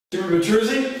Jim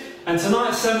Bertruzzi, and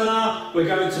tonight's seminar we're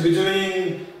going to be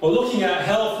doing or looking at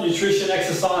health, nutrition,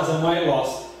 exercise and weight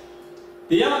loss.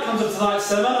 The outcomes of tonight's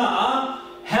seminar are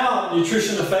how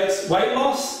nutrition affects weight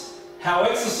loss, how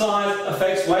exercise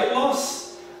affects weight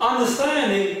loss,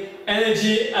 understanding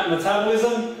energy and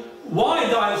metabolism, why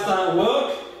diets don't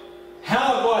work,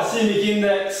 how glycemic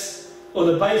index or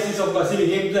the basis of glycemic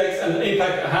index and the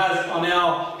impact it has on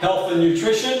our health and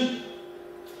nutrition,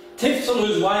 tips to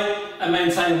lose weight and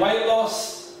maintain weight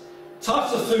loss,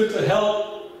 types of food that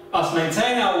help us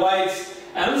maintain our weight,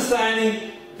 and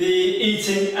understanding the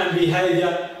eating and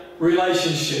behaviour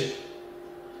relationship.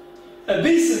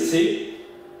 Obesity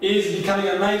is becoming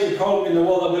a major problem in the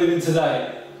world that we live in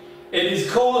today. It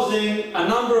is causing a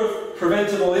number of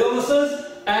preventable illnesses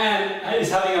and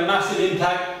is having a massive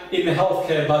impact in the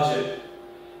healthcare budget.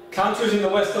 Countries in the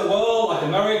Western world like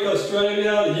America,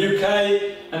 Australia, the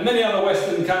UK and many other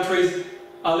Western countries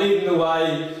are leading the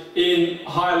way in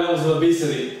high levels of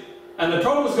obesity. And the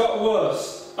problem's got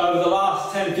worse over the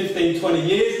last 10, 15, 20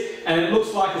 years, and it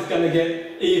looks like it's going to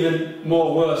get even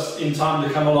more worse in time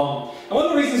to come along. And one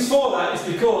of the reasons for that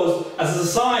is because as a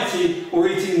society we're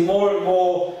eating more and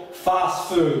more fast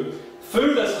food.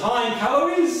 Food that's high in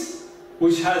calories,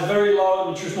 which has very low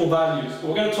nutritional values.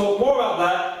 We're going to talk more about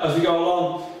that as we go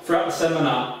along throughout the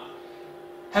seminar.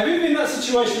 Have you been in that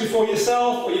situation before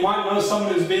yourself, or you might know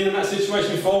someone who's been in that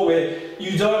situation before where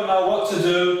you don't know what to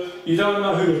do, you don't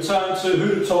know who to turn to,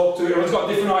 who to talk to, everyone's got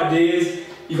different ideas,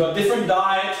 you've got different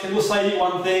diets, people say eat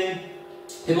one thing,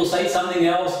 people say something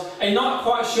else, and you're not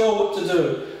quite sure what to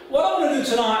do. What I want to do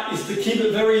tonight is to keep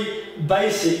it very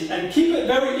basic and keep it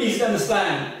very easy to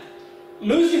understand.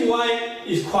 Losing weight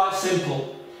is quite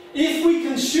simple. If we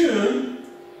consume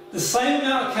the same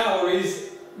amount of calories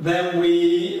than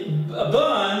we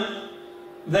burn,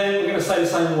 then we're going to stay the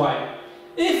same weight.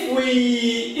 If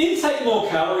we intake more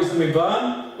calories than we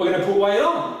burn, we're going to put weight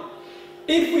on.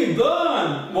 If we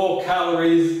burn more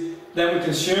calories than we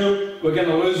consume, we're going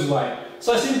to lose weight.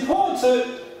 So it's important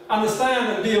to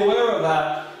understand and be aware of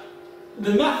that.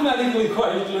 The mathematical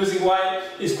equation to losing weight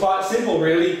is quite simple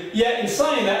really, yet in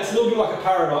saying that it's a little bit like a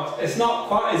paradox. It's not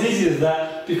quite as easy as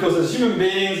that, because as human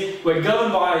beings we're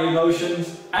governed by our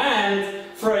emotions, and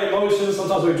for our emotions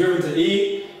sometimes we're driven to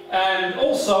eat, and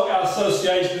also our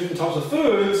association with different types of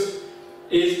foods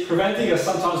is preventing us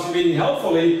sometimes from eating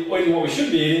healthfully or eating what we should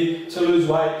be eating to lose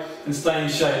weight and stay in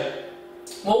shape.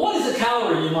 Well, what is a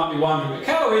calorie, you might be wondering? A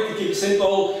calorie, to keep it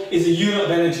simple, is a unit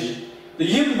of energy. The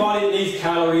human body needs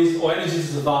calories or energy to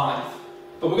survive.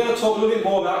 But we're going to talk a little bit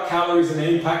more about calories and the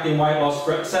impact in weight loss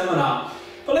throughout the seminar.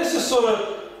 But let's just sort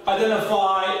of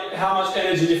identify how much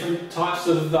energy different types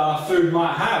of food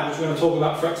might have, which we're going to talk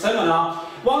about throughout the seminar.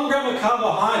 1 gram of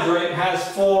carbohydrate has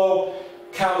 4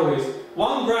 calories.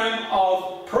 1 gram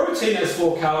of protein has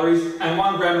 4 calories, and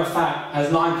 1 gram of fat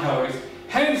has 9 calories.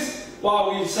 Hence,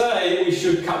 while we say we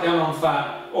should cut down on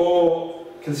fat or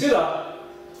consider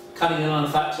cutting down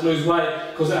on fat to lose weight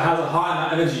because it has a high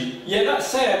amount of energy. Yet that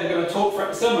said, we're going to talk throughout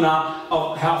the seminar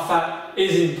of how fat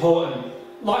is important.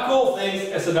 Like all things,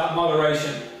 it's about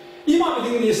moderation. You might be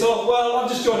thinking to yourself, well,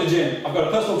 I've just joined a gym, I've got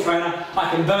a personal trainer,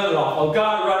 I can burn it off. I'll go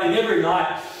running every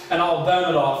night and I'll burn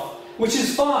it off, which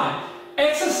is fine.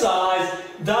 Exercise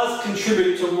does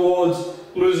contribute towards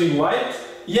losing weight,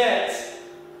 yet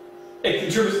it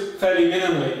contributes fairly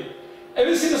minimally.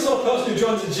 Ever seen the sort of person who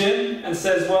joins a gym and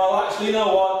says, well, actually, you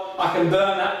know what, I can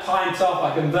burn that pint off,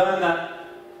 I can burn that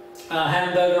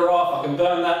hamburger off, I can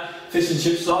burn that fish and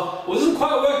chips off? Well, it doesn't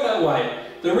quite work that way.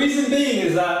 The reason being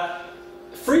is that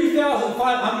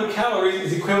 3,500 calories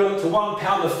is equivalent to 1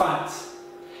 pound of fat.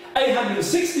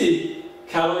 860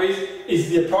 calories is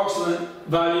the approximate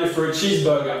value for a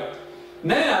cheeseburger.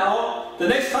 Now, the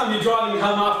next time you're driving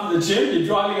home after the gym, you're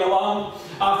driving along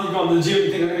after you've gone to the gym,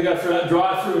 you think I'm going to go through that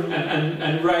drive-through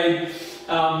and raid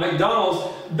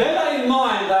McDonald's, bear in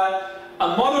mind that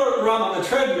a moderate run on the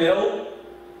treadmill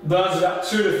burns about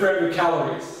 200 to 300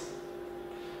 calories.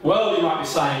 Well, you might be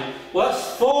saying, well,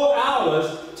 that's 4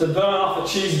 hours to burn off a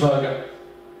cheeseburger.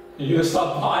 You're going to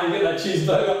start buying and get that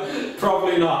cheeseburger?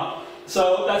 Probably not.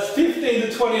 So that's 15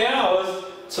 to 20 hours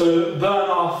to burn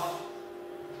off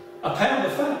a pound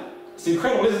of fat. It's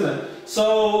incredible, isn't it?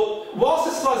 So, whilst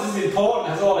exercise is important,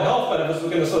 has a lot of health benefits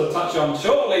we're going to sort of touch on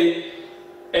shortly,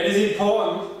 it is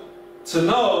important to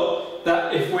know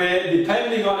that if we're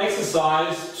depending on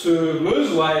exercise to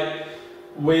lose weight,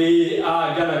 we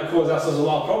are going to cause ourselves a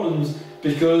lot of problems,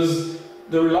 because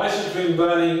the relationship between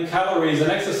burning calories and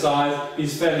exercise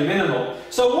is fairly minimal.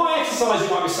 So why exercise, you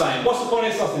might be saying? What's the point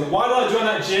of exercising? Why do I join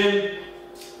that gym?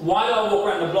 Why do I walk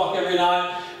around the block every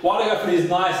night? Why do I go for these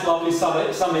nice, lovely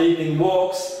summer evening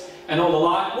walks? and all the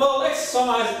like. Well,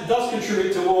 exercise does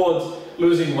contribute towards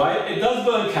losing weight. It does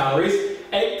burn calories.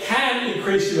 It can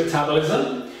increase your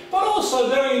metabolism. But also,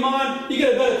 bearing in mind, you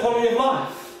get a better quality of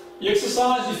life. You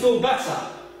exercise, you feel better.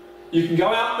 You can go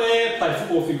out there, play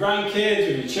football with your grandkids,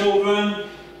 with your children.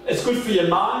 It's good for your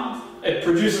mind. It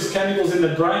produces chemicals in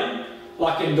the brain,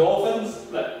 like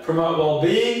endorphins, that promote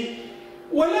well-being.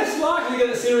 We're less likely to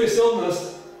get a serious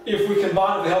illness if we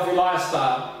combine it with a healthy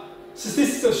lifestyle.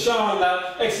 Statistics have shown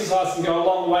that exercise can go a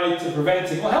long way to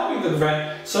preventing, or helping to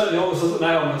prevent, certain illnesses and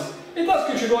ailments. It does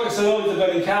contribute, like I said earlier, to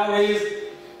burning calories,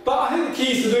 but I think the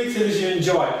key is to do activities you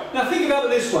enjoy. Now think about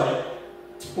it this way,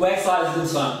 where exercise is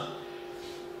concerned.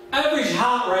 Average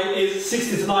heart rate is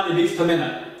 60 to 90 beats per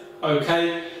minute,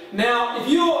 okay? Now, if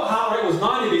your heart rate was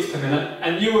 90 beats per minute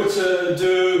and you were to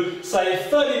do, say,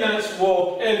 30 minutes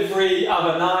walk every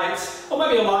other night, or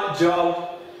maybe a light jog,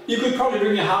 you could probably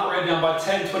bring your heart rate down by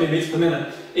 10, 20 beats per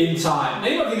minute in time. Now,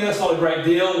 you might think that's not a great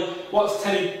deal. What's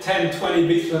 10, 20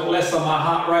 beats per minute less on my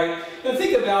heart rate? And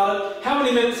think about it, how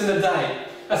many minutes in a day?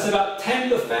 That's about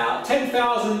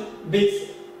 10,000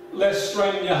 beats less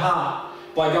strain in your heart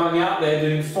by going out there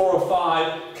doing 4 or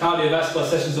 5 cardiovascular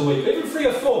sessions a week, even 3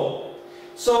 or 4.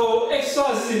 So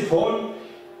exercise is important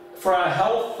for our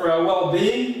health, for our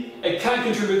well-being. It can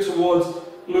contribute towards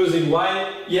losing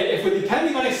weight. Yet if we're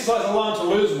depending on exercise alone to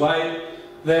lose weight,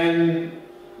 then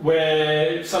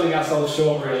we're selling ourselves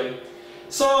short, really.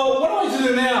 So what I want you to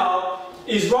do now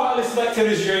is write a list of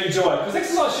activities you enjoy, because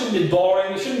exercise shouldn't be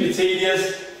boring, it shouldn't be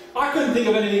tedious. I couldn't think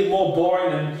of anything more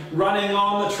boring than running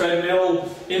on the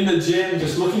treadmill, in the gym,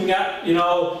 just looking at,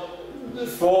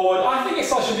 forward. I think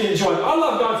exercise should be enjoyed. I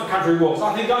love going for country walks.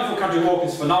 I think going for a country walk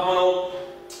is phenomenal.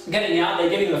 Getting out there,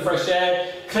 getting the fresh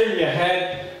air, clearing your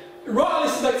head. Write a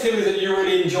list of activities that you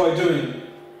really enjoy doing.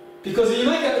 Because if you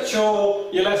make it a chore,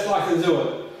 you're less likely to do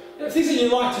it. Things that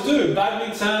you like to do,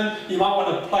 badminton, you might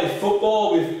want to play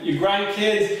football with your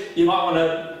grandkids, you might want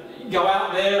to go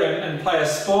out there and play a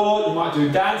sport, you might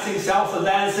do dancing, salsa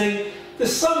dancing.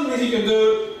 There's so many things you can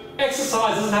do.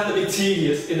 Exercise doesn't have to be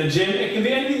tedious in the gym, it can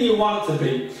be anything you want it to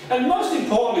be. And most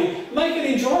importantly, make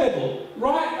it enjoyable.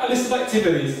 Write a list of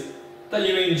activities that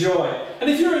you enjoy. And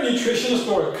if you're a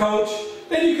nutritionist or a coach,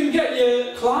 then you can get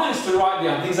your clients to write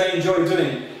down things they enjoy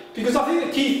doing. Because I think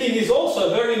the key thing is also,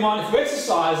 bearing in mind, if we're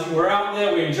exercising, we're out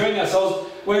there, we're enjoying ourselves,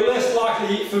 we're less likely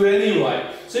to eat food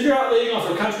anyway. So if you're out there, you're going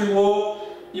for a country walk,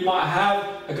 you might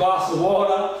have a glass of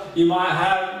water, you might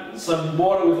have some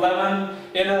water with lemon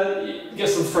in it, get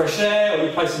some fresh air, or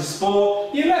you play some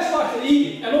sport, you're less likely to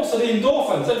eat. And also the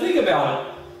endorphins, so think about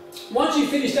it. Once you've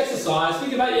finished exercise,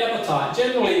 think about your appetite.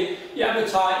 Generally, your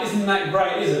appetite isn't that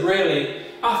great, is it really?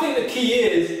 I think the key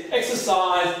is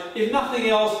exercise, if nothing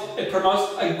else, it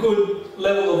promotes a good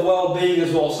level of well-being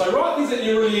as well. So write things that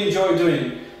you really enjoy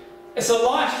doing. It's a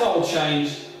lifestyle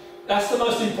change. That's the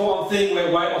most important thing where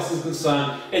weight loss is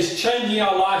concerned. It's changing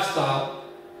our lifestyle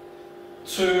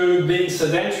to being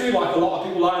sedentary, like a lot of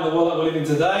people are in the world that we're living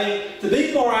today, to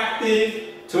being more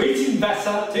active, to eating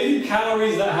better, to eating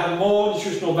calories that have more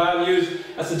nutritional values.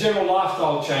 That's a general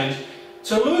lifestyle change.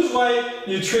 To lose weight,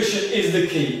 nutrition is the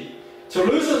key. To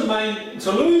lose and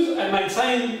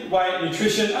maintain weight,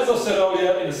 nutrition, as I said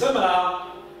earlier in the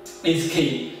seminar, is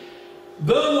key.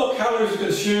 Burn more calories you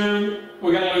consume,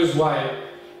 we're going to lose weight.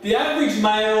 The average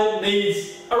male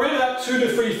needs around about 2,000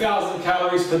 to 3,000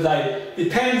 calories per day.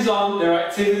 Depends on their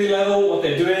activity level, what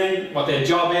they're doing, what their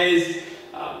job is,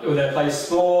 whether they play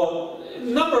sport. A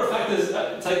number of factors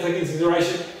take into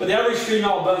consideration, but the average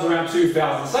female burns around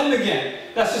 2,000. Same again,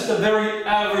 that's just a very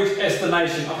average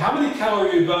estimation of how many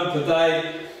calories you burn per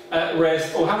day at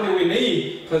rest, or how many we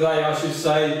need per day, I should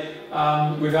say,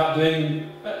 without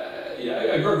doing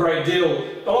a great deal.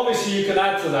 But obviously you can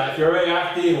add to that. If you're very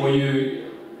active, or you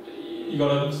got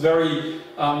a very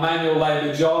manual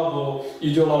labour job, or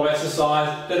you do a lot of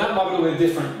exercise, then that might be a little bit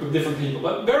different with different people.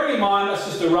 But bearing in mind, that's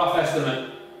just a rough estimate.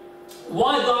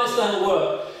 Why diets don't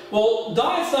work? Well,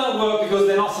 diets don't work because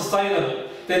they're not sustainable.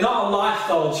 They're not a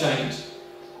lifestyle change.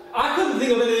 I couldn't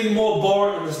think of anything more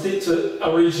boring than to stick to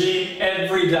a regime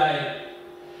every day.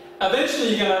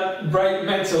 Eventually you're going to break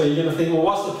mentally. You're going to think, well,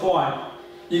 what's the point?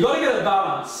 You've got to get a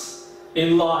balance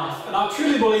in life. And I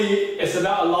truly believe it's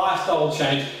about a lifestyle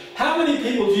change. How many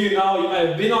people do you know, you may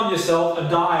have been on yourself a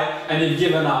diet and you've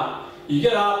given up? You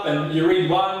get up and you read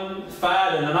one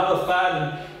fad and another fad,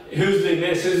 and who's doing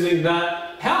this, who's doing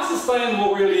that. How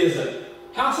sustainable really is it?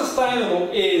 How sustainable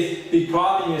is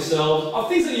depriving yourselves of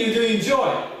things that you do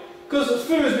enjoy? Because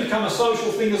food has become a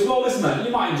social thing as well, isn't it?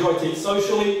 You might enjoy to eat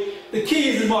socially. The key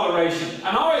is in moderation. And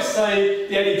I always say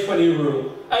the 80-20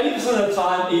 rule. 80% of the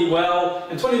time eat well,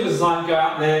 and 20% of the time go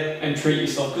out there and treat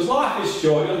yourself. Because life is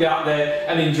short, you've got to get out there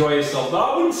and enjoy yourself. But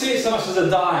I wouldn't see it so much as a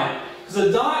diet, because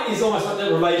a diet is almost like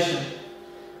deprivation,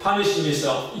 punishing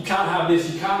yourself. You can't have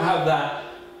this, you can't have that.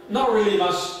 Not really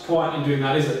much point in doing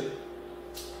that, is it?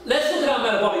 Let's look at our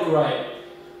metabolic rate.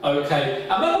 Okay,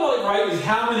 our metabolic rate is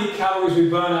how many calories we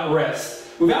burn at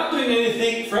rest. Without doing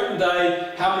anything throughout the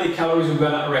day, how many calories we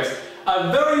burn at rest.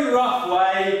 A very rough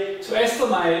way to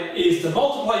estimate is to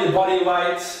multiply your body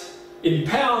weight in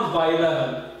pounds by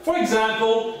 11. For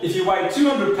example, if you weigh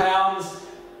 200 pounds,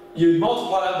 you'd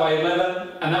multiply that by 11,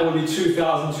 and that would be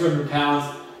 2,200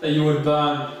 pounds that you would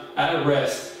burn at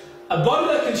rest. A body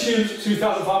that consumes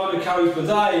 2,500 calories per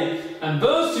day and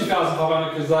burns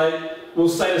 2,500 per day will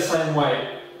stay the same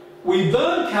way. We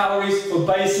burn calories for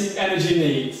basic energy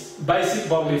needs, basic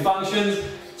bodily functions.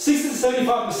 60 to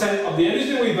 75% of the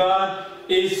energy that we burn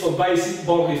is for basic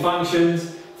bodily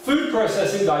functions. Food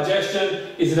processing, digestion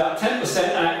is about 10%,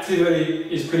 and activity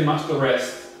is pretty much the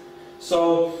rest.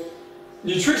 So,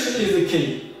 nutrition is the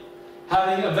key.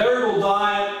 Having a variable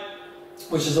diet,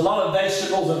 which is a lot of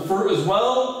vegetables and fruit as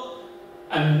well,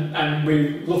 and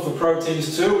we look for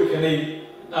proteins too. We can eat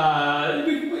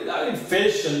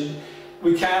fish, and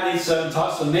we can eat certain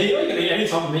types of meat, or you can eat any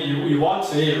type of meat you want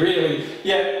to eat, really.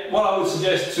 Yet, what I would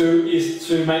suggest too is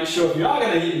to make sure, if you are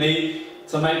going to eat meat,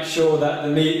 to make sure that the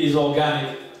meat is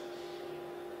organic.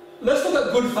 Let's look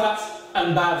at good fats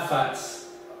and bad fats.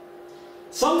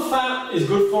 Some fat is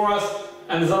good for us,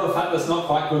 and there's other fat that's not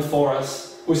quite good for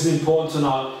us, which is important to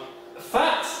know.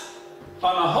 Fat,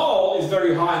 on a whole, is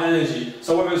very high in energy.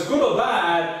 So whether it's good or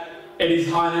bad, it is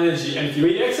high in energy. And if you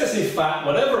eat excessive fat,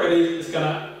 whatever it is, it's going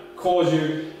to cause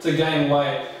you to gain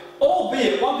weight.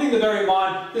 Albeit, one thing to bear in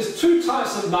mind, there's two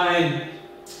types of main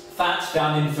fats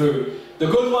found in food. The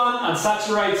good one,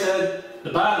 unsaturated.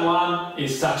 The bad one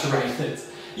is saturated.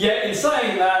 Yet, in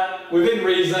saying that, within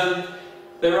reason,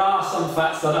 there are some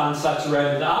fats that are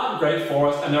unsaturated that aren't great for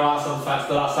us, and there are some fats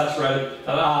that are saturated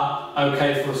that are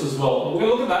okay for us as well. But we're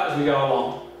going to look at that as we go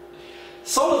along.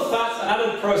 Solid fats and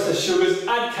added processed sugars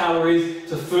add calories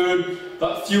to food,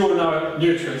 but few or no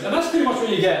nutrients. And that's pretty much what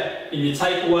you get in your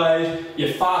takeaways,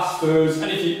 your fast foods.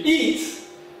 And if you eat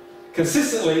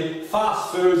consistently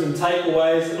fast foods and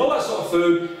takeaways and all that sort of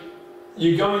food,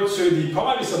 you're going to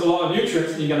deprive yourself of a lot of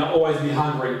nutrients, and you're going to always be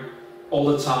hungry all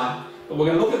the time. But we're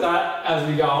going to look at that as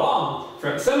we go along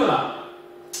throughout the seminar.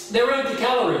 There are empty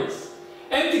calories.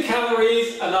 Empty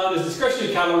calories are known as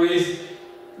discretionary calories.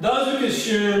 Those we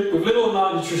consume with little or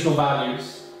no nutritional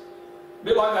values. A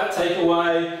bit like that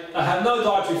takeaway, they have no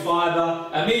dietary fibre,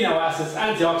 amino acids,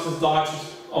 antioxidants,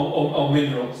 dietaries, or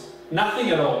minerals.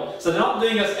 Nothing at all. So they're not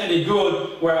doing us any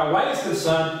good where our weight is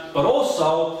concerned, but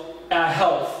also our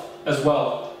health as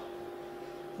well.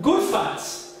 Good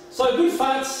fats. So good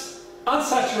fats,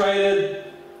 unsaturated,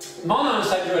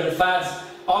 monounsaturated fats,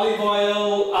 olive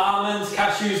oil, almonds,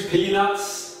 cashews,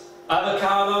 peanuts,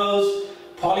 avocados,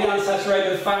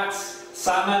 polyunsaturated fats,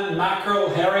 salmon, mackerel,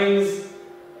 herrings,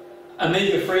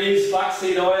 omega-3s,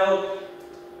 flaxseed oil.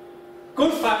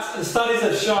 Good fats, and studies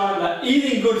have shown that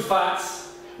eating good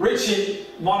fats, rich in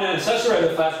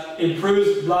monounsaturated fats,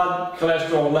 improves blood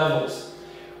cholesterol levels.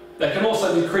 They can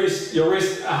also decrease your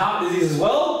risk of heart disease as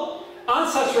well.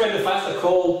 Unsaturated fats are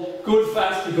called good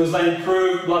fats because they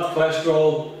improve blood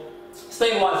cholesterol,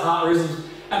 stabilize heart rhythms,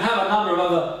 and have a number of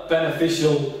other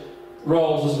beneficial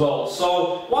roles as well.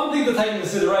 So one thing to take into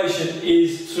consideration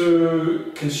is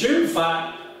to consume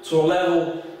fat to a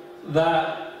level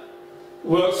that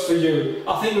works for you.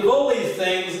 I think with all these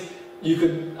things, you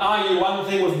could argue one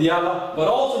thing with the other, but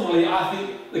ultimately I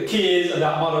think the key is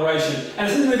about moderation. And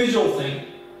it's an individual thing.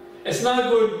 It's no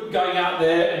good going out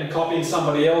there and copying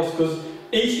somebody else, because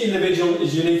each individual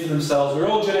is unique to themselves. We're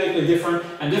all genetically different,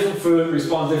 and different food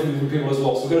responds differently to people as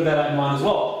well. So we've got to bear that in mind as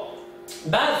well.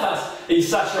 Bad fats is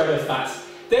saturated fats.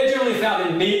 They're generally found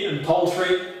in meat and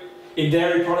poultry, in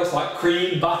dairy products like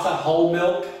cream, butter, whole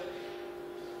milk.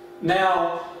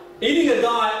 Now, eating a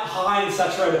diet high in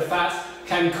saturated fats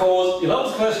can cause your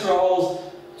levels of cholesterol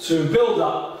to build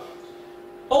up.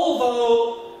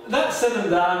 Although, that said and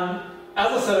done,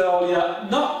 as I said earlier,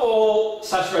 not all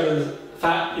saturated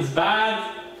fat is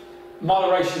bad.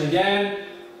 Moderation again.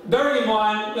 Bearing in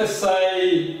mind, let's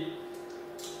say,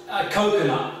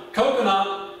 coconut.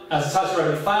 Coconut as a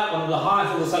saturated fat, one of the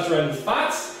highest of the saturated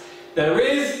fats there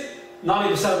is.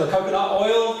 90% of the coconut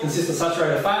oil consists of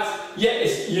saturated fats, yet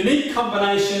its unique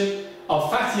combination of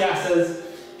fatty acids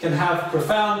can have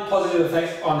profound positive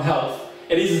effects on health.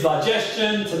 It eases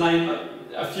digestion, to name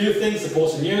a few things,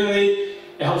 supports immunity,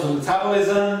 it helps with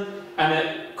metabolism, and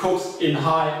it cooks in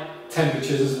high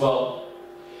temperatures as well.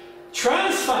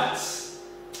 Trans fats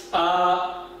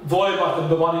are void like the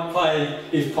bubonic plague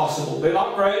if possible. They're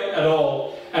not great at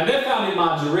all. And they're found in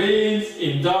margarines,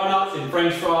 in donuts, in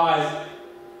french fries,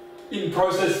 in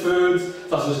processed foods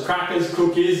such as crackers,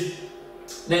 cookies.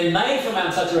 They're made from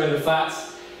unsaturated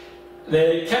fats.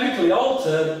 They're chemically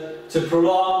altered to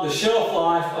prolong the shelf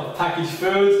life of packaged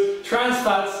foods. Trans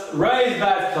fats raise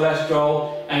bad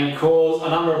cholesterol and cause a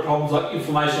number of problems like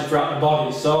inflammation throughout the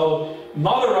body. So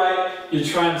moderate your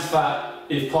trans fat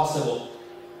if possible.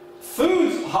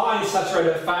 Foods high in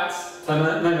saturated fats,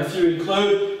 to name a few,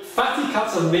 include fatty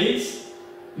cuts of meats,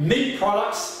 meat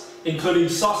products including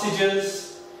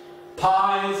sausages,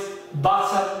 pies,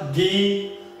 butter,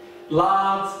 ghee,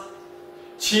 lard,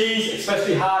 cheese,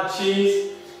 especially hard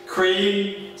cheese,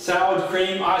 cream, sour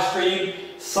cream, ice cream,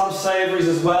 some savouries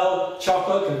as well,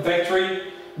 chocolate,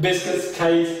 confectionery, biscuits,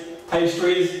 cakes,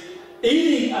 pastries.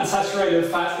 Eating unsaturated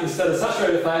fats instead of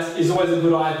saturated fats is always a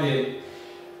good idea.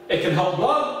 It can help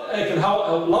lower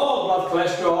blood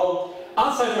cholesterol.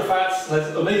 Unsaturated fats,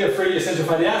 that's omega-3 essential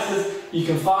fatty acids, you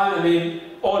can find them in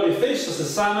oily fish such as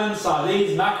salmon,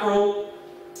 sardines, mackerel,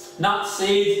 nuts,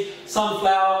 seeds,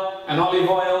 sunflower and olive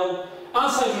oil.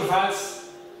 Unsaturated fats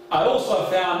are also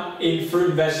found in fruit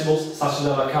and vegetables such as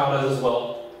avocados as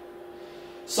well.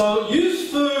 So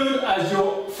use food as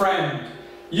your friend.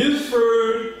 Use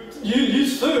food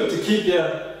to keep you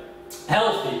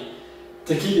healthy,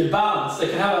 to keep you balanced. It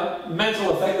can have a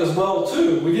mental effect as well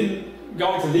too. We didn't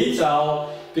go into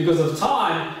detail because of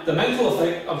time. The mental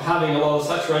effect of having a lot of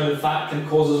saturated fat can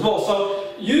cause as well.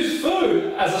 So use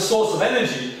food as a source of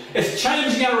energy. It's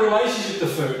changing our relationship to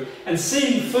food and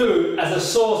seeing food as a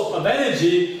source of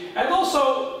energy and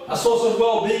also a source of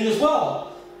well-being as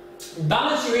well.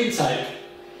 Balance your intake.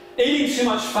 Eating too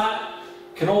much fat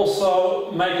can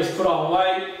also make us put on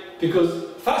weight because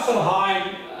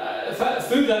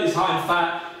food that is high in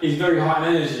fat is very high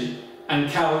in energy and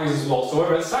calories as well. So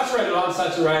whether it's saturated or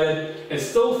unsaturated, it's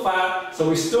still fat, so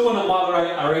we still want to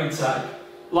moderate our intake.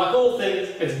 Like all things,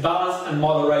 it's balance and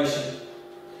moderation.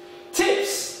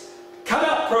 Tips: cut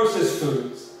out processed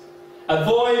foods.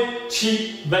 Avoid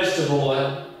cheap vegetable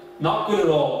oil. Not good at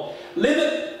all.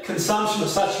 Limit consumption of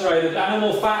saturated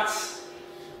animal fats.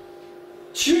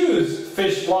 Choose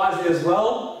fish wisely as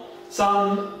well.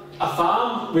 Some are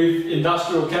farmed with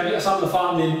industrial chemicals, some are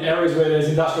farmed in areas where there's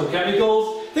industrial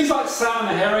chemicals. Things like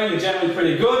salmon and herring are generally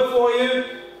pretty good for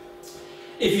you.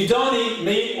 If you don't eat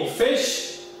meat or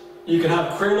fish, you can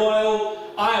have krill oil.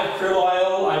 I have krill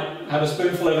oil, I have a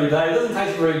spoonful every day. It doesn't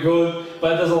taste very good,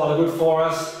 but it does a lot of good for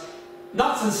us.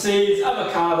 Nuts and seeds,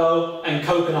 avocado, and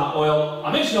coconut oil.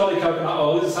 I mentioned already coconut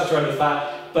oil, this is saturated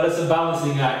fat, but it's a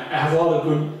balancing act. It has a lot of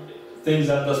good things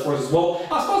that it does for us as well.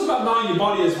 I suppose it's about knowing your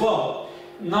body as well.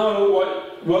 Know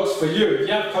what works for you. If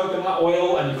you have coconut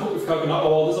oil and you cook with coconut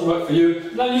oil, it doesn't work for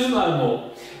you, don't use it no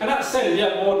more. And that said, if you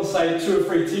have more than say 2 or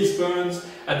 3 teaspoons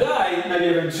a day, maybe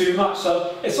even too much.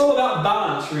 So it's all about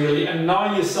balance really, and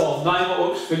knowing yourself, knowing what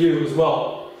works for you as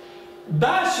well.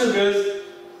 Bad sugars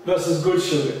versus good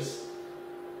sugars.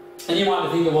 And you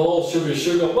might think of, well, all sugar is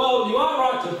sugar. Well, you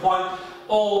are right to the point,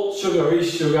 all sugar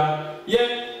is sugar.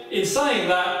 Yet, in saying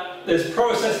that, there's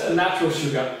processed and natural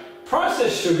sugar.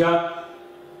 Processed sugar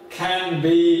can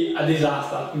be a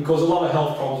disaster and cause a lot of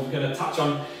health problems we're going to touch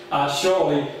on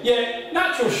shortly. Yet,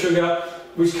 natural sugar,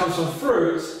 which comes from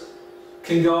fruits,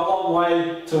 can go a long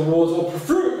way towards, or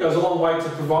fruit goes a long way to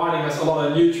providing us a lot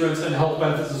of nutrients and health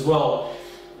benefits as well.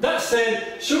 That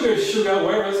said, sugar is sugar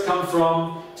wherever it's come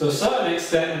from to a certain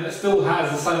extent, and it still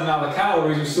has the same amount of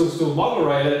calories, we still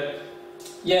moderate it.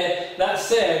 Yet, that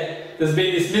said, there's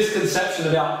been this misconception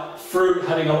about fruit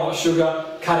having a lot of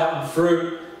sugar, cut out in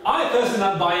fruit. I personally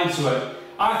don't buy into it.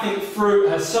 I think fruit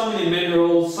has so many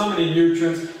minerals, so many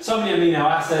nutrients, so many amino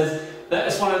acids, that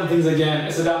it's one of the things, again,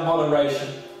 it's about moderation,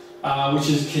 which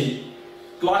is key.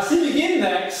 Glycemic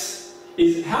index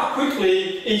is how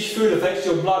quickly each food affects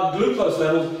your blood glucose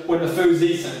levels when the food's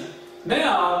eaten.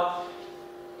 Now,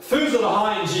 foods that are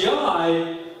high in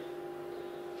GI,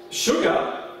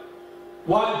 sugar,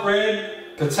 white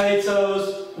bread,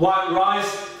 potatoes, white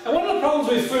rice, and one of the problems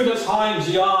with food that's high in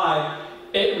GI,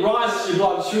 it rises your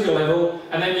blood sugar level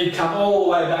and then you come all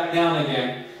the way back down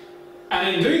again.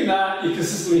 And in doing that, you're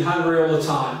consistently hungry all the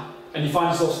time and you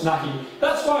find yourself snacking.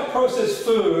 That's why processed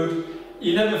food,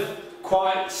 you never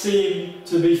quite seem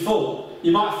to be full.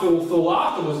 You might feel full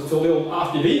afterwards and feel ill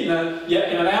after you've eaten it,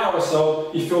 yet in an hour or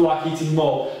so you feel like eating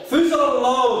more. Foods that are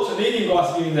low to medium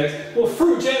glycemic index, well,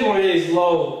 fruit generally is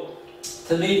low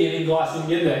to medium in glycemic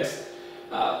index.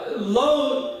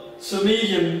 Low to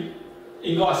medium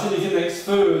in glycemic index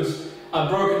foods are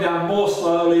broken down more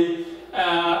slowly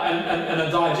and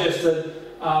are digested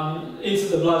into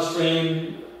the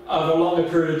bloodstream over a longer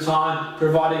period of time,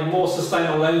 providing more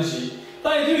sustainable energy.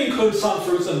 They do include some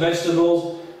fruits and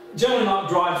vegetables, generally not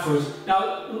dried foods.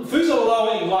 Now, foods that are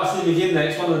lower in glycemic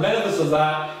index, one of the benefits of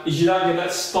that is you don't get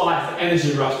that spike, that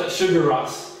energy rush, that sugar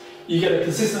rush. You get a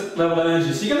consistent level of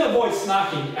energy. So you're going to avoid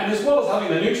snacking, and as well as having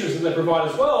the nutrients that they provide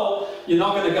as well, you're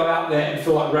not going to go out there and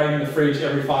feel like raiding the fridge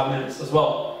every 5 minutes as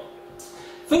well.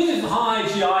 Foods with high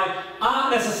GI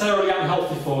aren't necessarily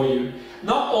unhealthy for you.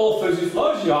 Not all foods with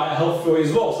low GI are healthy for you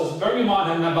as well, so it's very mind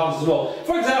having that balance as well.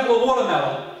 For example, a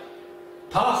watermelon.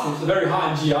 Parsnips are very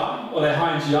high in GI, or they're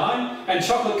high in GI, and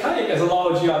chocolate cake has a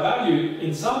lower GI value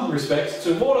in some respects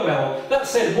to watermelon. That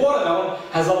said, watermelon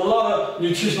has a lot of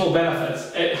nutritional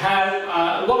benefits. It has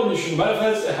a lot of nutritional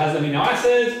benefits. It has amino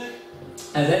acids,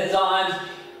 has enzymes.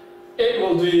 It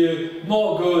will do you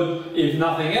more good if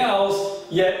nothing else,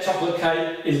 yet chocolate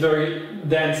cake is very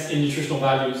dense in nutritional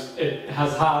values. It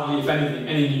has hardly, if anything,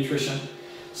 any nutrition.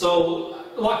 So,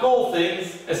 like all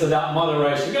things, it's about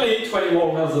moderation. If you're going to eat 20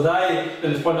 watermelons a day,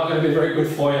 then it's probably not going to be very good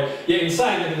for you. Yet in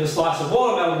saying that a slice of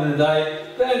watermelon in a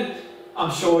day, then I'm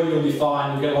sure you'll be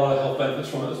fine. You'll get a lot of health benefits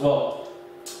from it as well,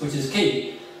 which is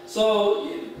key.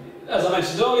 So, as I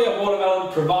mentioned earlier,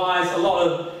 watermelon provides a lot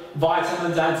of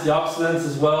vitamins, antioxidants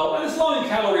as well, and it's low in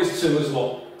calories too as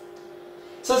well.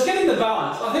 So it's getting the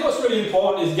balance. I think what's really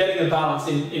important is getting the balance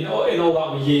in all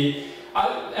that we eat.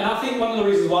 And I think one of the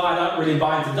reasons why I don't really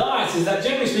buy into diets is that,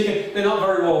 generally speaking, they're not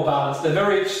very well balanced. They're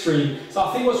very extreme. So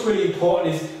I think what's really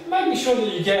important is making sure that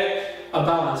you get a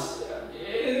balance.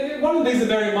 One of the things to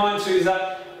bear in mind too is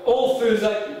that all foods,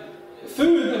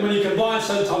 food, when you combine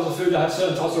certain types of food, they have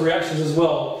certain types of reactions as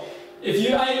well. If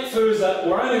you ate foods that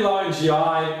were only low in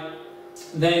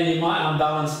GI, then you might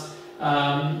unbalance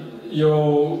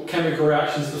your chemical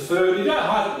reactions to food. If you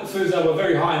ate foods that were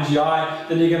very high in GI,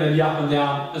 then you're going to be up and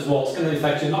down as well. It's going to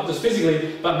affect you not just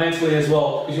physically, but mentally as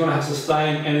well, because you want to have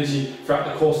sustained energy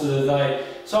throughout the course of the day.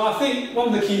 So I think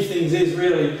one of the key things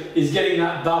is getting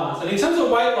that balance. And in terms of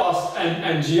weight loss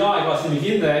and GI, glycemic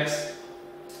index,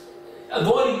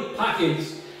 avoiding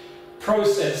packaged,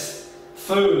 processed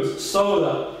foods,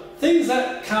 soda, things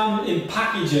that come in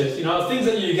packages, things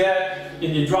that you get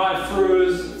in your dried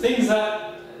fruits, things that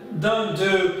don't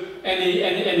do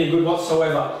any good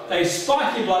whatsoever. They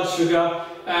spike your blood sugar,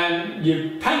 and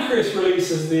your pancreas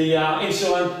releases the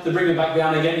insulin to bring it back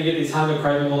down again. You get this hunger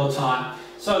craving all the time.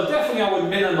 So definitely I would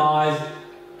minimise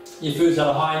your foods that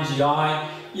are high in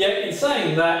GI. Yet in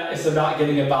saying that, it's about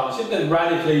getting a balance. You have to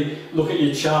radically look at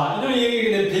your chart. You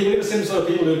get people, the same sort of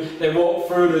people who they walk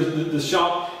through the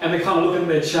shop and they kind of look at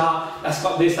their chart. That's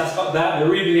got this, that's got that. They're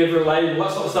reading every label,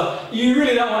 that sort of stuff. You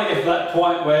really don't want to get to that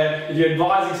point where if you're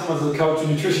advising someone as a coach or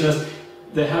nutritionist,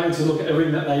 they're having to look at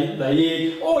everything that they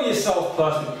eat, or yourself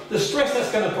personally. The stress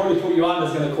that's going to probably put you under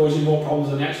is going to cause you more problems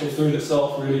than the actual food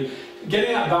itself, really.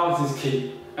 Getting that balance is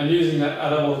key, and using that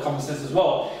at a level of common sense as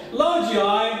well. Low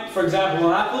GI, for example,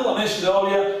 an apple, I mentioned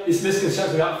earlier, this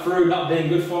misconception about fruit not being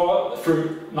good for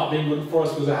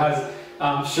us because it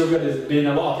has sugar. There's been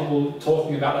a lot of people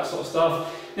talking about that sort of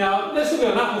stuff. Now, let's look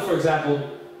at an apple, for example.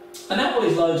 An apple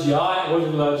is low GI,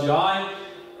 relatively low GI,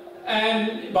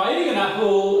 and by eating an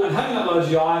apple and having that low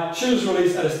GI, sugar's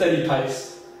released at a steady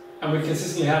pace, and we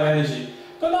consistently have energy.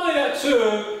 But not only that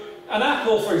too, an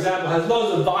apple, for example, has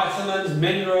loads of vitamins,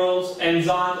 minerals,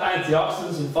 enzymes,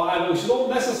 antioxidants and fibre, which is all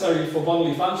necessary for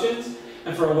bodily functions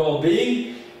and for our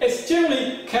well-being. It's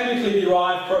generally chemically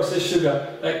derived processed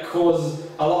sugar that causes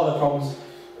a lot of problems.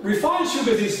 Refined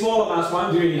sugars in small amounts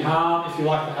won't do any harm. If you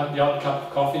like to have the odd cup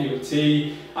of coffee or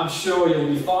tea, I'm sure you'll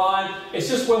be fine. It's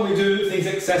just when we do things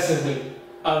excessively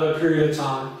over a period of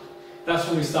time, that's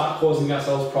when we start causing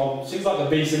ourselves problems. Things like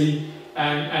obesity,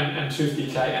 and tooth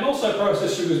decay. And also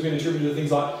processed sugar has been attributed to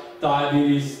things like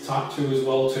diabetes type 2 as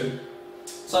well too.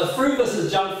 So fruit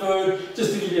versus junk food,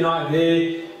 just to give you an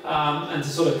idea and to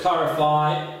sort of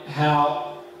clarify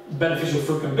how beneficial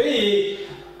fruit can be,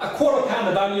 a quarter pound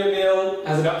of value meal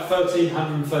has about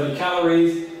 1,330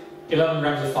 calories, 11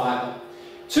 grams of fibre.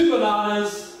 2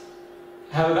 bananas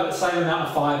have about the same amount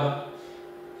of fibre,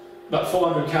 about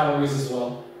 400 calories as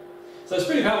well. So it's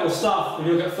pretty powerful stuff. When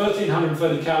you look at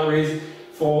 1,330 calories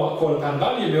for a quarter pound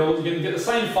value meal, you're going to get the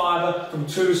same fibre from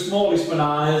 2 smallish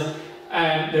bananas,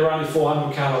 and they're only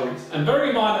 400 calories. And bear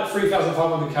in mind that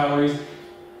 3,500 calories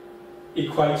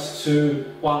equates to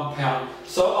 1 pound.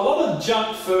 So a lot of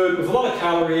junk food with a lot of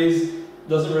calories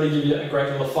doesn't really give you a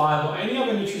great deal of fibre or any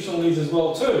other nutritional needs as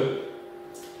well too.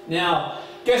 Now,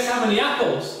 guess how many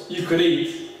apples you could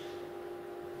eat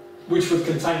which would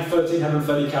contain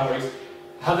 1,330 calories?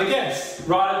 Have a guess.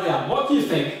 Write it down. What do you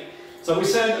think? So we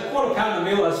said a quarter pound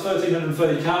of meal has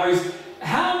 1,330 calories.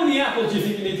 How many apples do you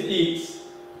think you need to eat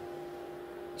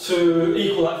to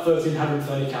equal that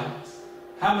 1,330 calories?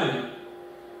 How many?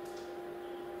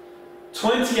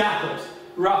 20 apples.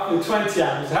 Roughly 20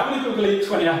 apples. How many people eat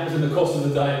 20 apples in the course of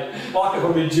the day? Well, I could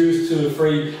probably juice 2 or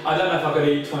 3. I don't know if I could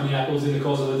eat 20 apples in the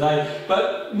course of the day.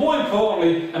 But more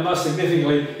importantly, and most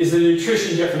significantly, is the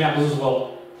nutrition you get from the apples as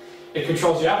well. It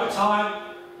controls your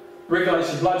appetite,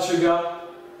 regulates your blood sugar,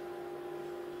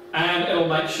 and it'll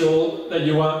make sure that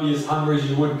you won't be as hungry as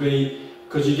you would be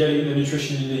because you're getting the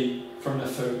nutrition you need from the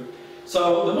food.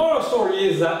 So the moral story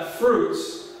is that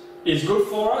fruits is good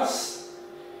for us.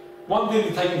 One thing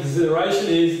to take into consideration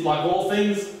is, like all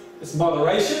things, it's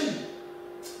moderation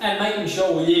and making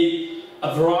sure we eat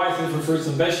a variety of different fruits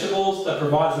and vegetables that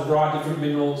provides a variety of different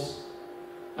minerals,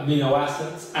 amino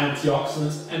acids,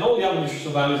 antioxidants, and all the other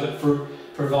nutritional values that fruit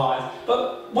provides.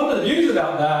 But one of the beauties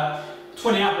about that,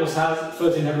 20 apples has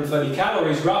 1,330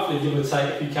 calories, roughly, give or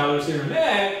take a few calories here and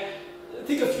there.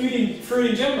 Think of fruit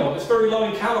in general. It's very low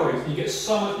in calories. You get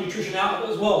so much nutrition out of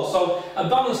it as well. So a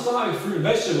balanced diet of fruit and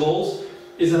vegetables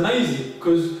is amazing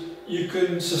because you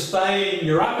can sustain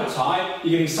your appetite.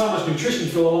 You're getting so much nutrition,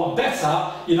 you feel a lot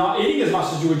better. You're not eating as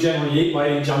much as you would generally eat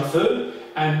by eating junk food.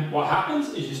 And what happens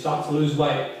is you start to lose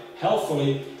weight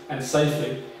healthfully and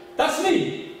safely. That's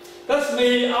me. That's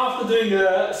me after doing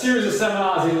a series of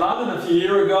seminars in London a few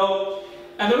years ago.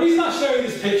 And the reason I show you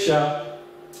this picture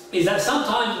is that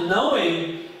sometimes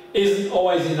knowing isn't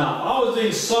always enough. I was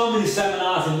doing so many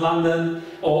seminars in London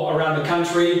or around the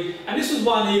country, and this was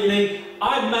one evening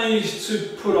I'd managed to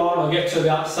put on or get to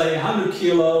about, say, 100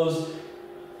 kilos,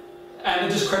 and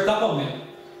it just crept up on me.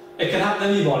 It can happen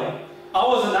to anybody. I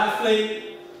was an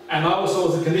athlete, and I also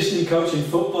was a conditioning coach in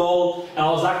football, and I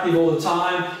was active all the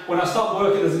time. When I stopped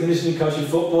working as a conditioning coach in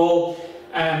football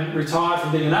and retired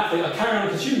from being an athlete, I carried on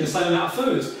consuming the same amount of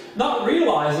foods, not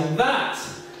realising that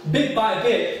bit by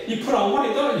bit you put on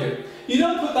weight, don't you? You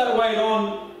don't put that weight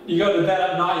on, you go to bed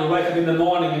at night, you wake up in the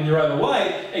morning and you're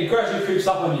overweight, it gradually creeps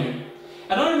up on you.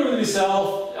 And I remember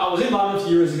myself, I was in London a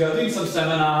few years ago doing some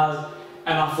seminars,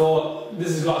 and I thought,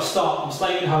 this has got to stop. I'm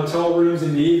staying in hotel rooms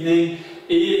in the evening,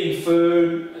 eating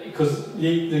food, because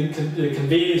the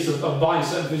convenience of buying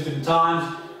certain foods at different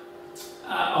times.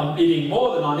 I'm eating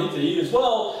more than I need to eat as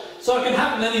well, so it can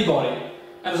happen to anybody.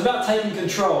 And it's about taking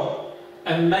control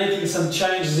and making some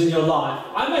changes in your life.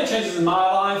 I made changes in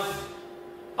my life.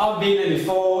 I've been there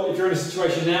before. If you're in a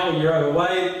situation now where you're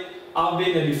overweight, I've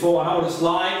been there before. I know what it's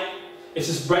like. It's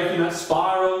just breaking that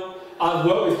spiral. I've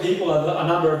worked with people a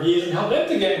number of years and helped them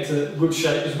to get into good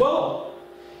shape as well.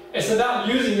 It's about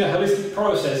using the holistic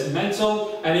process,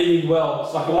 mental and eating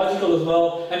well, psychological as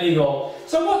well, and eating well.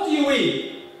 So what do you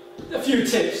eat? A few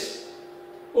tips.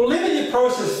 Well, limit your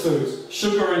processed foods.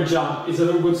 Sugar and junk is a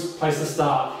good place to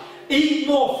start. Eat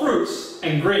more fruits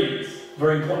and greens,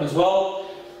 very important as well,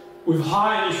 with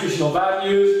high nutritional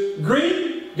values.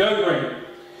 Green, go green.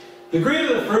 The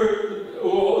greener the fruit,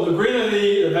 or the greener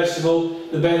the vegetable,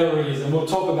 the better it is. And we'll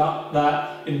talk about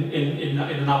that in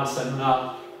another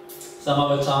seminar some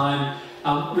other time.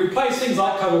 Replace things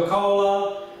like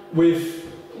Coca-Cola with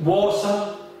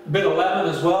water, a bit of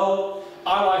lemon as well.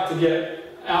 I like to get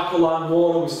alkaline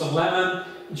water with some lemon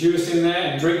juice in there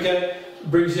and drink it.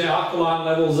 Brings your alkaline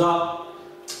levels up.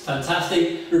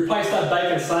 Fantastic. Replace that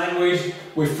bacon sandwich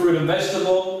with fruit and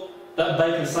vegetable. That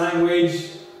bacon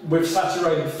sandwich with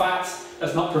saturated fats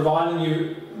that's not providing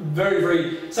you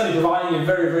it's only providing you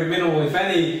very minimal, if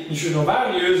any, nutritional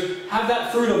values. Have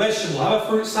that fruit or vegetable. Have a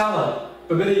fruit salad.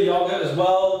 A bit of yogurt as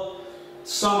well.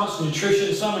 So much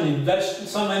nutrition, so many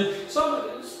vegetables, so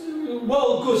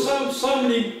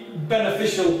many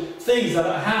beneficial things that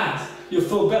it has. You'll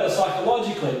feel better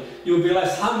psychologically. You'll be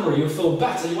less hungry. You'll feel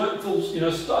better. You won't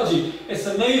feel, stodgy. It's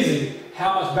amazing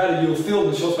how much better you'll feel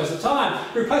in a short space of time.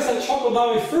 Replace that chocolate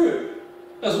bar with fruit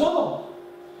as well.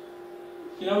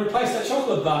 Replace that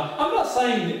chocolate bar. I'm not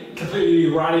saying completely be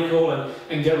radical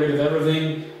and get rid of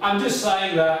everything. I'm just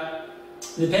saying that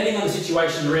depending on the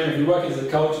situation you're in, if you're working as a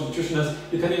coach or nutritionist,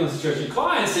 depending on the situation your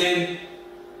client's in,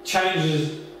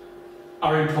 changes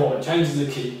are important. Changes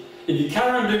are key. If you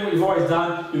carry on doing what you've always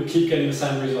done, you'll keep getting the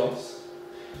same results.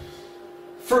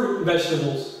 Fruit and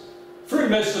vegetables. Fruit and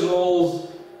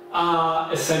vegetables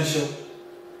are essential.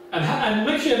 And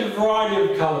make sure you have a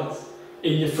variety of colours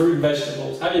in your fruit and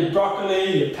vegetables. Have your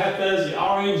broccoli, your peppers, your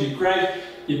orange, your grape,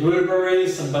 your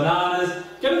blueberries, some bananas.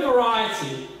 Get a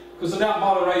variety, because it's about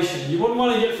moderation. You wouldn't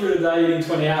want to get through the day eating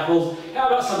 20 apples. How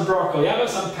about some broccoli? How about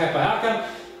some pepper? How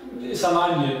come some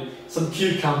onion, some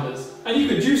cucumbers? And you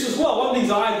could juice as well. One of the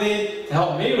things I did to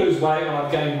help me lose weight when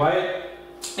I've gained weight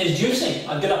is juicing.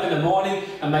 I'd get up in the morning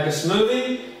and make a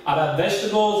smoothie. I'd have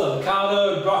vegetables,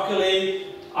 avocado, broccoli.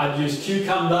 I'd use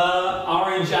cucumber,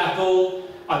 orange, apple.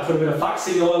 I'd put a bit of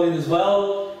flaxseed oil in as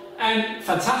well. And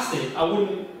fantastic. I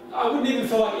wouldn't even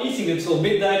feel like eating until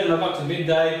midday. Then I got to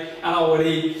midday and I would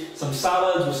eat some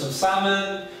salads with some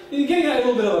salmon. You're getting a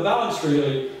little bit of a balance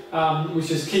really, which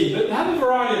is key. But have a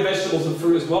variety of vegetables and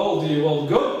fruit as well will do you all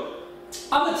good.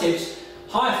 Other tips,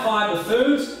 high fibre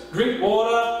foods, drink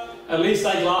water, at least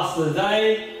 8 glasses a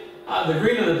day. The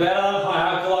greener the better,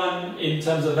 high alkaline in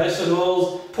terms of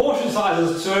vegetables. Portion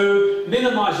sizes too,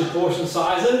 minimise your portion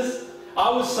sizes. I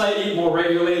would say eat more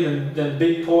regularly than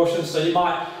big portions, so you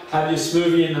might have your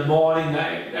smoothie in the morning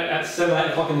at 7,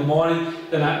 8 o'clock in the morning,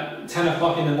 then at 10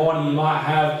 o'clock in the morning you might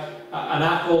have an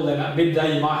apple, then at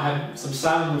midday you might have some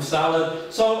salmon with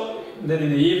salad. So then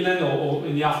in the evening or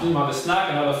in the afternoon you might have a snack,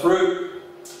 another fruit.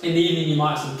 In the evening you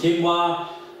might have some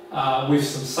quinoa with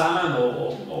some salmon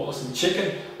or some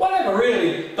chicken, whatever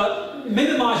really, but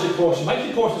minimise your portion, make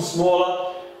your portion smaller.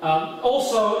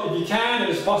 Also, if you can,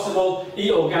 if it's possible,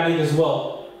 eat organic as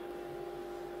well.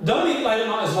 Don't eat late at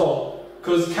night as well,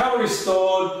 because calories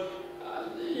stored,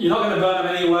 you're not going to burn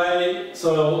them anyway,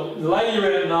 so the later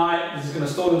you're in at night, it's going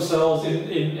to store themselves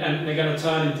and they're going to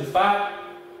turn into fat.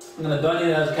 I'm going to burn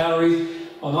you those calories,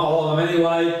 or not all of them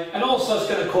anyway, and also it's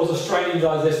going to cause a strain in the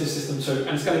digestive system too,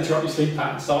 and it's going to interrupt your sleep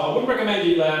pattern. So I wouldn't recommend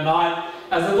you eat late at night.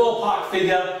 As a ballpark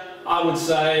figure, I would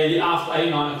say after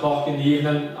 8, 9 o'clock in the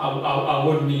evening, I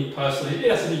wouldn't eat personally.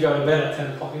 Yes, if you go to bed at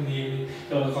 10 o'clock in the evening,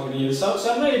 11 o'clock in the evening.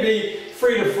 So maybe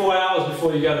 3 to 4 hours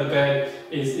before you go to bed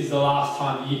is the last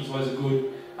time you eat. It's always a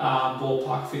good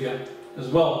ballpark figure as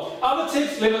well. Other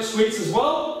tips, limit sweets as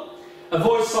well.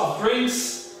 Avoid soft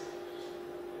drinks.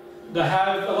 They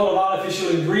have a lot of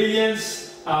artificial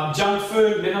ingredients. Junk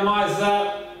food, minimise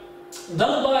that.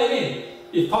 Don't buy it in,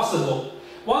 if possible.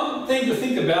 One thing to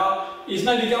think about is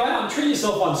maybe go out and treat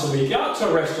yourself once a week. Go out to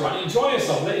a restaurant, enjoy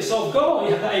yourself, let yourself go.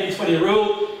 You have the 80-20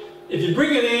 rule. If you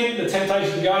bring it in, the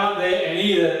temptation to go out there and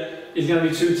eat it is going to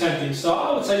be too tempting. So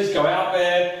I would say just go out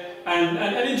there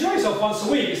and enjoy yourself once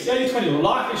a week. It's the 80-20 rule.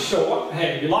 Life is short. What the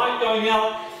heck? If you like going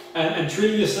out and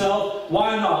treating yourself,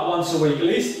 why not once a week? At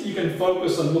least you can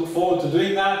focus and look forward to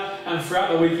doing that, and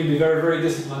throughout the week you can be very, very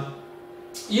disciplined.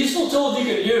 Useful tools you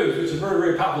can use, which is very,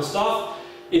 very powerful stuff,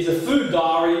 is a food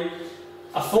diary,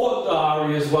 a thought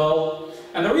diary as well.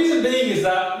 And the reason being is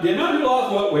that the amount of people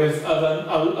I've worked with over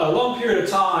a long period of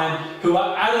time who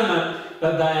are adamant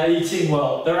that they are eating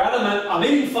well. They're adamant, I'm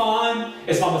eating fine,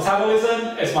 it's my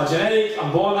metabolism, it's my genetics,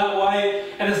 I'm born that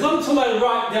way. And it's not until they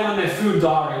write down in their food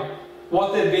diary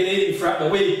what they've been eating throughout the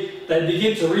week, they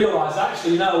begin to realise,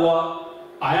 actually, you know what,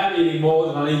 I am eating more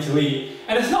than I need to eat.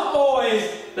 And it's not always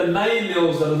the main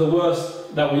meals that are the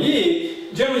worst that we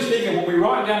eat. Generally speaking, when we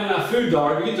write down in our food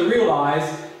diary, we begin to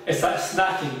realise it's that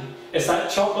snacking, it's that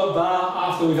chocolate bar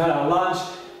after we've had our lunch,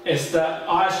 it's that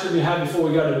ice cream we have before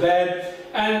we go to bed.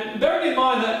 And bearing in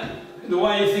mind that the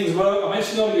way things work, I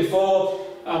mentioned earlier before,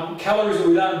 calories that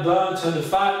we don't burn turn to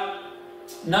fat.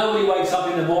 Nobody wakes up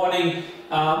in the morning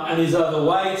and is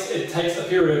overweight. It takes a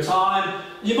period of time.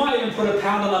 You might even put a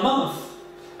pound on a month.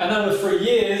 And over 3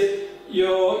 years,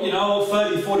 you're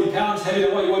 30, 40 pounds heavier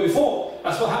than what you were before.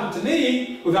 That's what happened to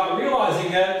me without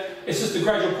realising it. It's just a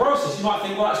gradual process. You might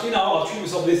think, well, actually, no, I'll treat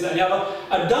myself this, that, and the other.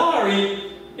 A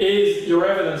diary is your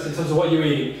evidence in terms of what you're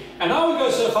eating. And I would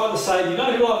go so far to say, people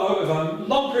I've worked with a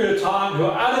long period of time who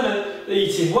are adamant that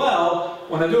eating well,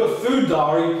 when they do a food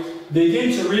diary,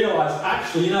 begin to realise,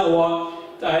 actually, you know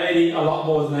what, they're eating a lot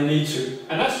more than they need to.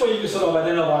 And that's where you can sort of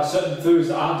identify certain foods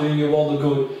that aren't doing you all the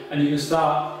good, and you can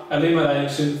start eliminating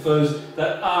certain foods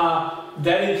that are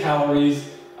dead in calories,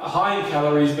 high in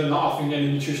calories, but not offering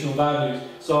any nutritional values.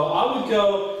 So I would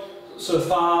go so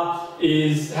far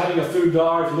is having a food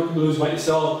diary. If you're looking to lose weight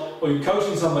yourself or you're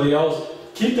coaching somebody else,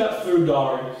 keep that food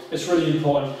diary. It's really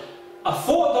important. A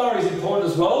thought diary is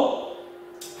important as well.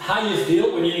 How you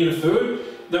feel when you're eating the food,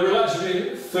 the relation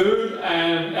between food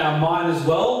and our mind as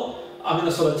well. I'm going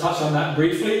to sort of touch on that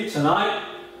briefly tonight.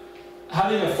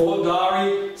 Having a thought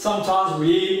diary, sometimes we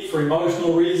eat for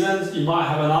emotional reasons. You might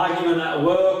have an argument at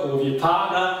work or with your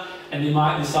partner, and you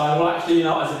might decide, well, actually,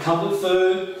 as a comfort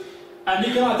food. And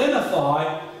you can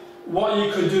identify what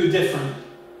you could do different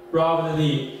rather than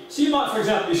eat. So you might, for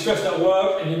example, be stressed at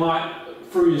work, and you might,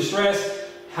 through your stress,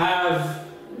 have,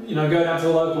 go down to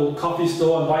the local coffee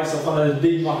store and buy yourself one of those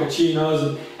big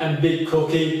macchiatos and big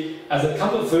cookie as a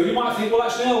comfort food. You might think, well,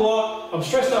 actually, you know what? I'm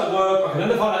stressed at work, I can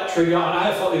identify that trigger, and I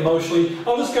have felt emotionally,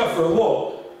 I'll just go for a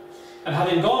walk. And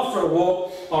having gone for a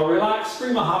walk, I'll relax,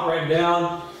 bring my heart rate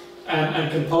down,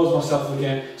 and compose myself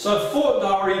again. So a thought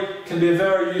diary can be a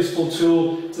very useful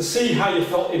tool to see how you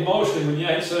felt emotionally when you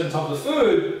ate certain types of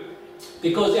food,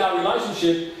 because our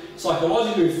relationship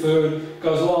psychologically with food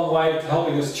goes a long way to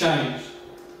helping us change.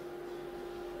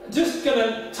 Just going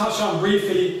to touch on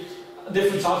briefly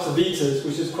different types of eaters,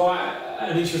 which is quite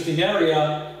an interesting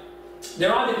area.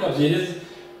 There are different types of eaters.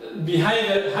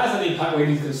 Behaviour has an impact where it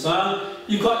is concerned.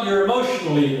 You've got your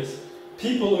emotional eaters,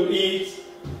 people who eat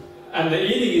and the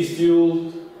eating is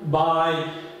fueled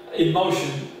by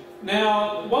emotion.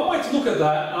 Now, one way to look at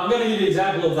that, and I'm going to give you an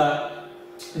example of that.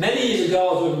 Many years ago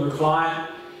I was working with a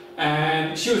client,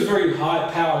 and she was a very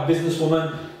high-powered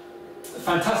businesswoman,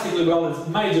 fantastically well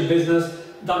in major business,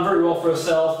 done very well for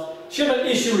herself. She had an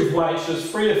issue with weight. She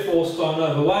was 3 to 4 stone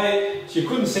overweight. She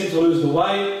couldn't seem to lose the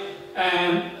weight,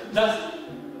 and that's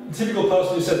the typical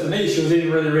person who said to me she was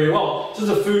eating really, really well. This is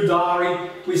a food diary.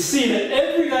 We see that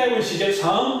every day when she gets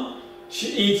home, she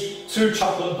eats 2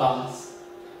 chocolate bars.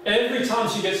 Every time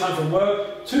she gets home from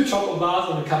work, 2 chocolate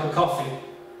bars and a cup of coffee.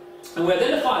 And we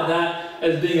identified that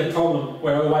as being a problem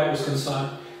where her weight was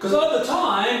concerned. Because over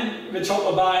time, the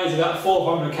chocolate bar is about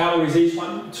 400 calories each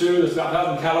one, 2, that's about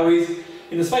 1,000 calories.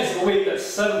 In the space of a week, that's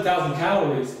 7,000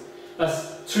 calories.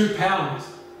 That's 2 pounds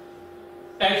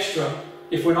extra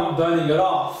if we're not burning it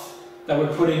off that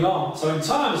we're putting on. So in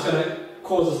time, it's going to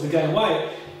cause us to gain weight.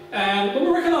 And when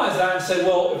we recognised that and said,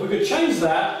 well, if we could change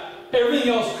that, everything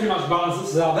else pretty much balances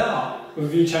itself out with a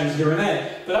few changes here and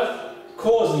there. But that's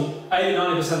causing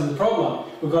 80–90% of the problem.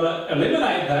 We've got to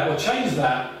eliminate that or change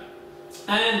that.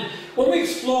 And when we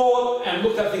explored and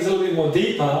looked at things a little bit more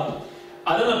deeper,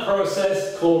 I done a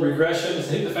process called regression. It's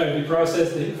a hypnotherapy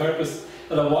process. The hypnotherapists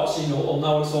that are watching will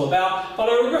know what it's all about. But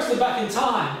I regressed her back in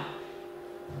time.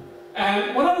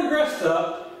 And when I regressed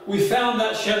her, we found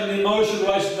that she had an emotional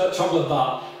relationship to that chocolate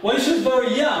bar. When she was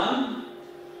very young,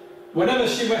 whenever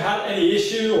she had any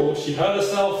issue or she hurt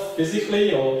herself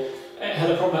physically or had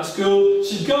a problem at school,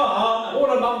 she'd go home and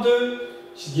what did Mum do?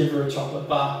 She'd give her a chocolate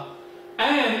bar.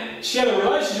 And she had a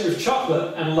relationship with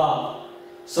chocolate and love.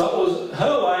 So it was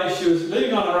her way, she was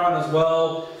living on her own as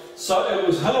well, so it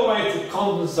was her way to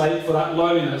compensate for that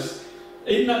loneliness.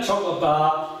 Eating that chocolate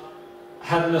bar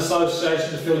had an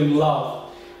association to feeling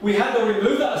love. We had to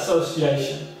remove that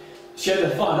association. She had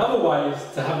to find other ways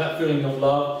to have that feeling of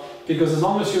love, because as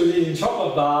long as she was eating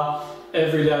chocolate bar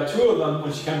every day, or 2 of them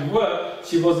when she came to work,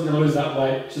 she wasn't going to lose that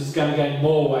weight. She was going to gain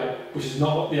more weight, which is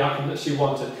not the outcome that she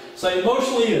wanted. So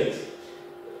emotional eaters,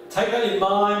 take that in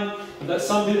mind, that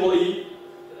some people eat,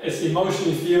 it's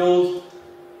emotionally fueled.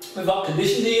 We've got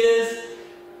conditioned eaters.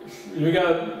 You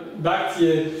go back to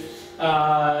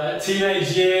your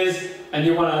teenage years and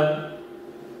you want to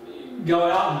go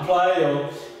out and play or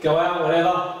go out,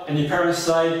 whatever, and your parents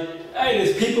say, hey,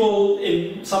 there's people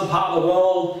in some part of the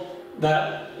world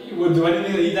that would do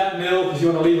anything to eat that meal because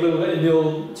you want to leave a little bit of your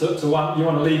meal to one, you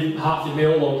want to leave half your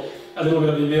meal or a little bit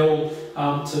of your meal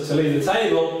to leave the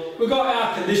table. We've got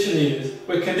our conditioned eaters.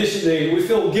 We're conditioned to eat. We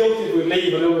feel guilty if we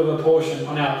leave a little bit of a portion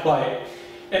on our plate.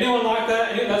 Anyone like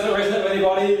that? Does that resonate with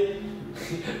anybody?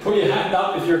 Put your hand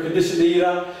up if you're a conditioned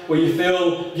eater, where you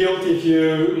feel guilty if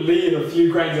you leave a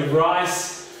few grains of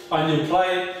rice on your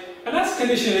plate. And that's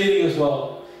conditioned eating as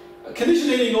well.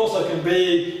 Conditioned eating also can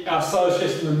be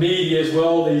associated with the media as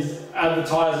well, these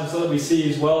advertisements that we see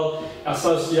as well,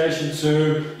 association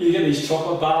to, you get these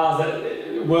chocolate bars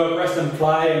that work, rest and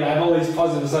play, and have all these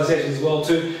positive associations as well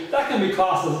too. That can be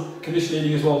classed as conditioned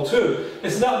eating as well too.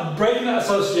 It's about breaking that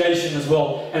association as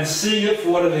well and seeing it for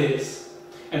what it is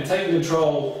and taking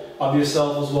control of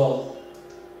yourself as well.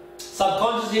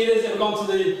 Subconscious eaters, ever gone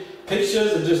to the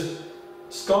pictures and just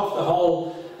scoffed the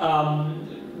whole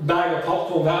bag of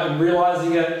popcorn without even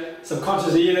realising it?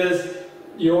 Subconscious eaters,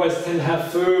 you always tend to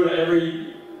have food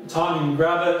every time you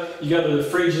grab it. You go to the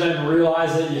fridge, you don't even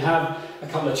realise it. You have a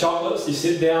couple of chocolates, you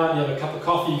sit down, you have a cup of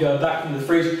coffee, you go back into the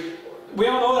fridge. We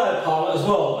all know that part as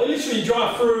well. Literally, you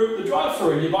drive through the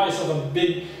drive-through and you buy yourself a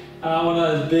big, one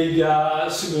of those big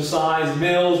super-sized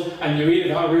meals, and you eat it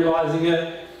without realising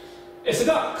it. It's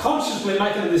about consciously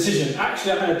making a decision.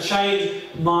 Actually, I'm going to change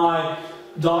my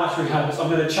dietary habits. I'm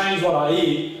going to change what I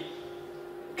eat.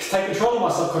 Take control of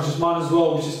my subconscious mind as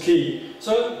well, which is key.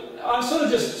 So I'm sort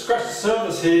of just scratched the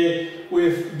surface here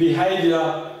with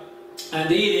behaviour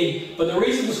and eating, but the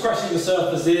reason for scratching the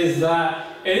surface is that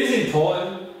it is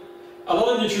important. A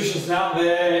lot of nutritionists out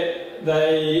there,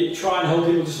 they try and help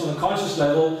people just on a conscious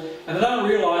level, and they don't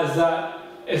realise that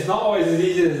it's not always as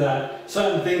easy as that.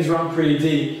 Certain things run pretty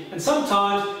deep, and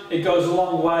sometimes it goes a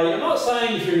long way. I'm not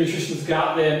saying if you're a nutritionist, go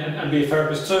out there and be a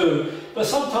therapist too, but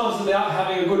sometimes it's about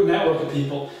having a good network of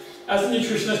people. as a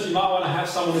nutritionist, you might want to have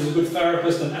someone who's a good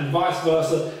therapist and vice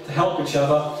versa to help each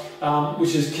other,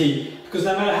 which is key. Because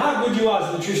no matter how good you are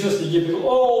as a nutritionist, you give people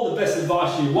all the best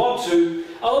advice you want to,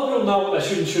 a lot of people know what they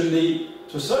should and shouldn't eat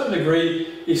to a certain degree.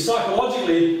 If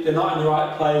psychologically they're not in the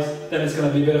right place, then it's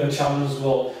going to be a bit of a challenge as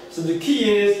well. So the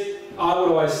key is, I would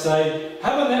always say,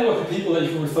 have a network of people that you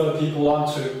can refer people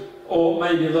onto, or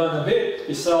maybe learn a bit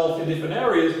yourself in different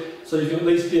areas, so you can at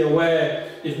least be aware,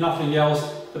 if nothing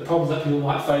else, the problems that people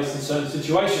might face in certain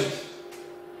situations.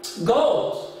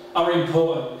 Goals are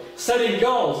important. Setting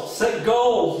goals. Set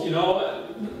goals, you know.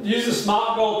 Use the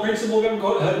SMART goal principle. We haven't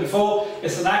heard it before.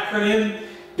 It's an acronym.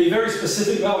 Be very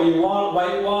specific about what you want,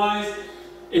 weight-wise.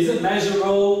 Is it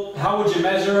measurable? How would you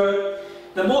measure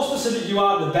it? The more specific you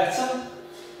are, the better.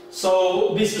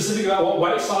 So be specific about what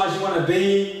weight size you want to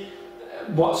be,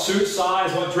 what suit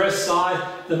size, what dress size.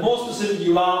 The more specific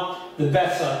you are, the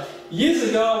better. Years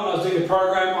ago, when I was doing a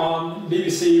program on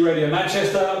BBC Radio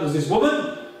Manchester, there was this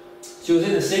woman. She was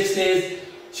in the 60s.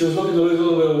 She was looking to lose a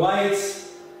little bit of weight,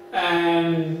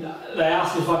 and they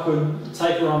asked me if I could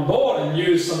take her on board and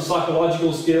use some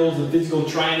psychological skills and physical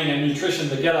training and nutrition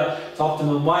to get her to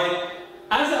optimum weight.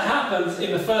 As it happens,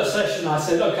 in the first session, I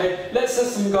said, okay, let's set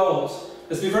some goals.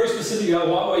 Let's be very specific about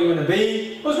what you want to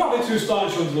be. It was roughly 2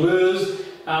 stone she wanted to lose.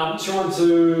 She wanted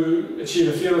to achieve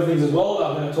a few other things as well that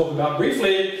I'm going to talk about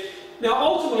briefly. Now,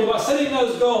 ultimately, by setting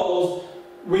those goals,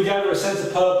 we gave her a sense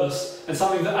of purpose and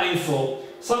something to aim for.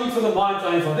 Something for the mind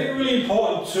to aim for. I think it's really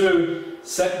important to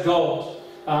set goals,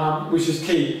 which is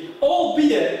key.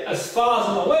 Albeit, as far as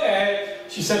I'm aware,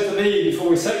 she said to me before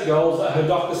we set goals that her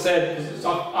doctor said,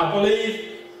 I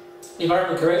believe, if I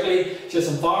remember correctly, she had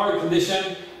some thyroid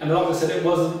condition, and the doctor said it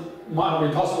might not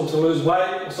be possible to lose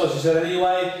weight, or so she said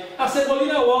anyway. I said, well,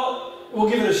 you know what? We'll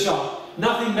give it a shot.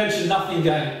 Nothing ventured, nothing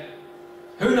gained.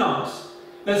 Who knows?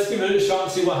 Let's give it a shot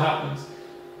and see what happens.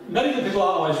 Medical people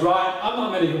aren't always right. I'm not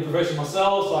a medical professional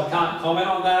myself, so I can't comment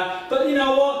on that. But you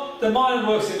know what? The mind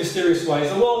works in mysterious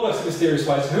ways. The world works in mysterious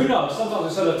ways. Who knows? Sometimes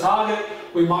we set a target,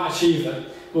 we might achieve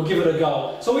it. We'll give it a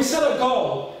go. So we set a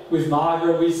goal with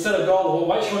Margaret. We set a goal of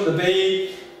what weight she wanted to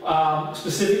be.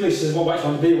 Specifically, she says what weight she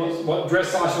wanted to be, what dress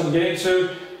size she wanted to get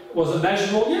into. Was it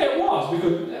measurable? Yeah, it was. We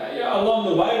could, along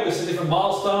the way, we set different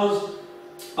milestones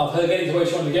of her getting to where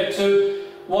she wanted to get to.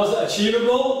 Was it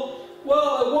achievable?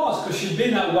 Well, it was, because she'd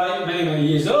been that weight many, many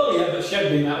years earlier, but she had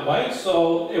been that weight,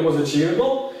 so it was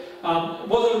achievable.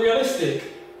 Was it realistic?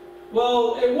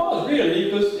 Well, it was really,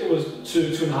 because it was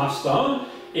 2.5 stone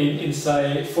in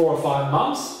say 4 or 5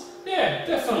 months. Yeah,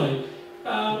 definitely.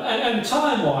 And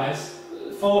time-wise,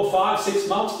 4, 5, 6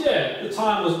 months, yeah, the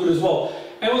time was good as well.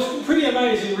 And it was pretty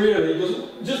amazing, really, because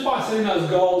just by setting those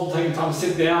goals and taking time to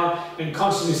sit down and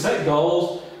consciously set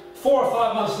goals, 4 or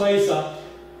 5 months later,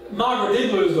 Margaret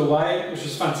did lose the weight, which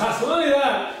was fantastic. Not only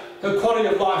that, her quality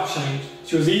of life changed.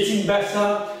 She was eating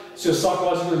better, she was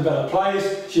psychologically in a better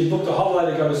place, she booked a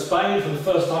holiday to go to Spain for the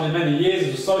first time in many years,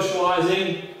 it was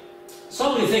socialising.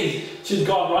 So many things. She'd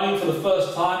gone running for the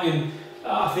first time in,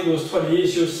 I think it was 20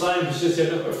 years, she was saying, because she just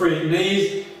had a freeing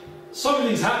knees. So many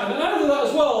things happened. And after that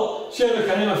as well, she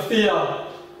overcame a fear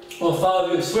or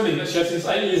phobia of swimming that she had since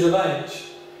 8 years of age.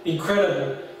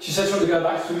 Incredible. She said she wanted to go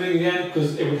back swimming again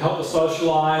because it would help her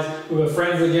socialise with her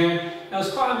friends again. And it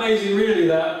was quite amazing really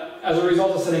that as a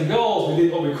result of setting goals, we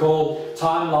did what we call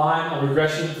timeline or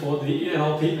regression for the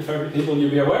NLP, for people, you'll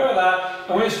be aware of that,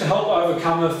 and we managed to help her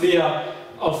overcome her fear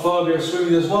of phobia of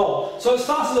swimming as well. So it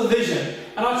starts with a vision.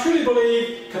 And I truly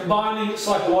believe combining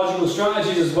psychological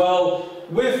strategies as well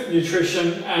with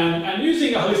nutrition and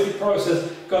using a holistic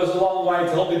process goes a long way to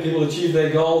helping people achieve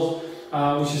their goals,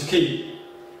 which is key.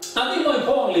 I think more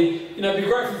importantly, be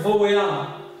grateful for where we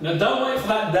are. Don't wait for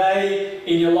that day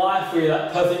in your life where you're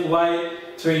that perfect way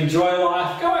to enjoy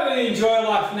life. Go out and enjoy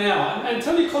life now. And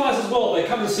tell your clients as well, they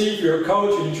come to see you if you're a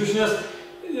coach or a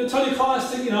nutritionist, tell your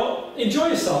clients to, enjoy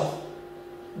yourself.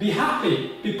 Be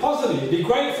happy, be positive, be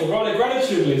grateful, write a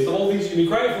gratitude list of all things you can be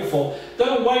grateful for.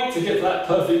 Don't wait to get to that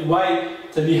perfect way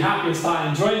to be happy and start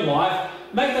enjoying life.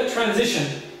 Make that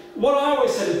transition. What I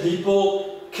always say to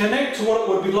people, connect to what it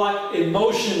would be like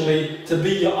emotionally to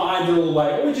be your ideal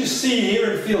way. What would you see,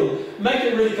 hear and feel? Make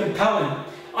it really compelling.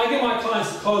 I get my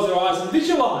clients to close their eyes and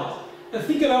visualize and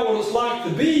think about what it's like to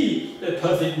be their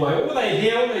perfect way. What they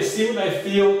hear, what they see, what they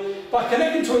feel. By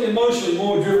connecting to it emotionally,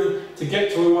 more driven to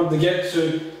get to where we want to get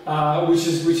to, which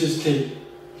is key.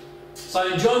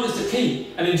 So enjoyment is the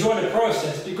key, and enjoy the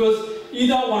process, because you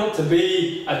don't want it to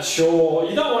be a chore.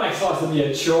 You don't want exercise to be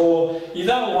a chore. You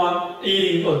don't want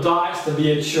eating or diets to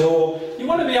be a chore. You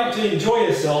want to be able to enjoy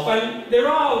yourself. And there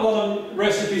are a lot of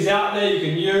recipes out there you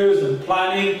can use and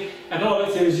planning and a lot of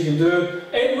activities you can do.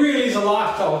 It really is a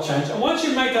lifestyle change. And once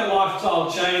you make that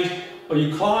lifestyle change, or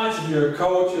your clients, if you're a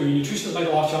coach or your nutritionist make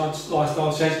a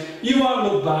lifestyle change, you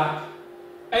won't look back.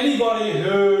 Anybody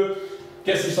who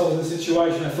gets themselves in a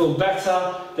situation, they feel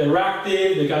better, they're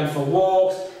active, they're going for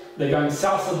walks, they're going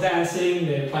salsa dancing,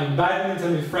 they're playing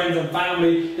badminton with friends and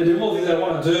family, they're doing all the things they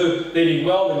want to do, they're eating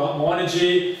well, they've got more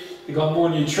energy, they've got more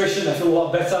nutrition, they feel a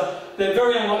lot better, they're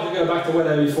very unlikely to go back to where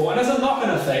they were before. And there's a knock-on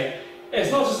effect. It's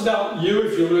not just about you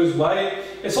if you lose weight,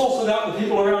 it's also about the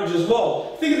people around you as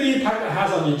well. Think of the impact it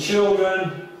has on your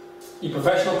children, your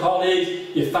professional colleagues,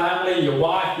 your family, your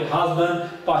wife, your husband,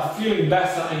 by feeling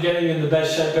better and getting in the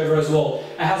best shape ever as well.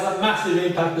 It has a massive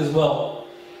impact as well.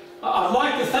 I'd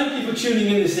like to thank you for tuning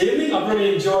in this evening. I've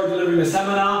really enjoyed delivering the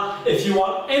seminar. If you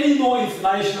want any more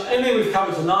information on anything we've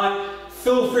covered tonight,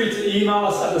 feel free to email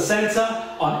us at the centre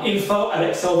on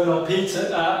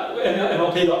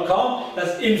info@excelvenlp.com.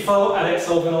 That's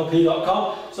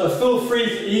info@excelvenlp.com. So feel free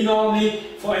to email me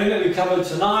for anything that we covered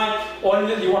tonight or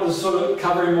anything that you want to sort of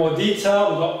cover in more detail.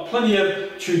 We've got plenty of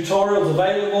tutorials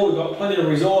available. We've got plenty of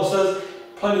resources,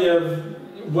 plenty of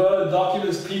Word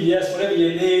documents, PDFs, whatever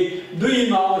you need. Do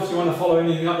email if you want to follow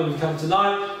anything up that we've covered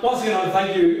tonight. Once again, I want to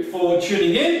thank you for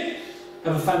tuning in.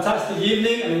 Have a fantastic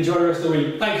evening and enjoy the rest of the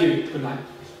week. Thank you. Good night.